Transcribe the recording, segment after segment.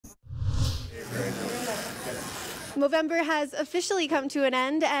Movember has officially come to an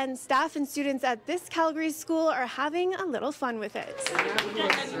end, and staff and students at this Calgary school are having a little fun with it.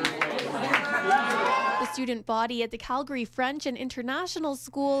 The student body at the Calgary French and International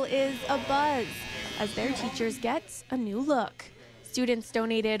School is abuzz as their teachers get a new look. Students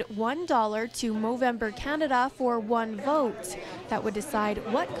donated $1 to Movember Canada for one vote that would decide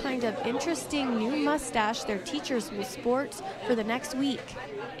what kind of interesting new mustache their teachers will sport for the next week.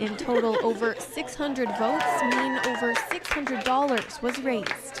 In total, over 600 votes mean over $600 was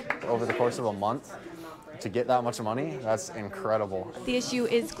raised. Over the course of a month, to get that much money, that's incredible. The issue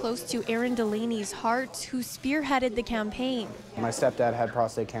is close to Aaron Delaney's heart, who spearheaded the campaign. My stepdad had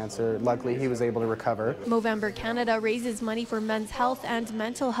prostate cancer. Luckily, he was able to recover. Movember Canada raises money for men's health and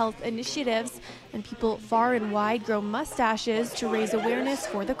mental health initiatives, and people far and wide grow mustaches to raise awareness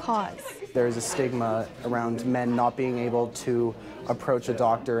for the cause. There is a stigma around men not being able to approach a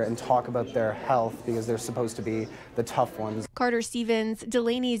doctor and talk about their health because they're supposed to be the tough ones. Carter Stevens,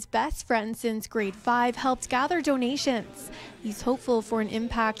 Delaney's best friend since grade 5, helped gather donations. He's hopeful for an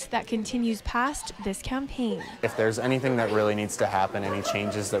impact that continues past this campaign. If there's anything that really needs to happen, any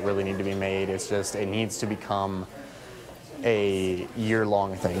changes that really need to be made, it needs to become a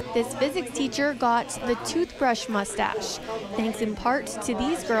year-long thing. This physics teacher got the toothbrush mustache, thanks in part to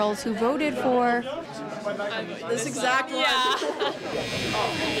these girls who voted for this exact one. Yeah.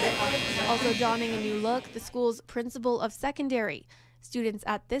 Also donning a new look, the school's principal of secondary. Students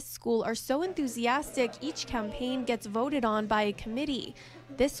at this school are so enthusiastic, each campaign gets voted on by a committee.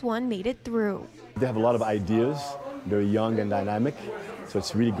 This one made it through. They have a lot of ideas, they're young and dynamic, so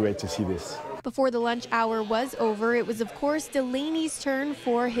it's really great to see this. Before the lunch hour was over, it was of course Delaney's turn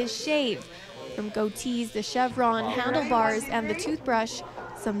for his shave. From goatees, the chevron, handlebars, and the toothbrush,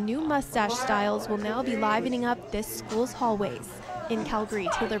 some new mustache styles will now be livening up this school's hallways. In Calgary,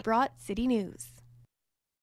 Taylor Braat, City News.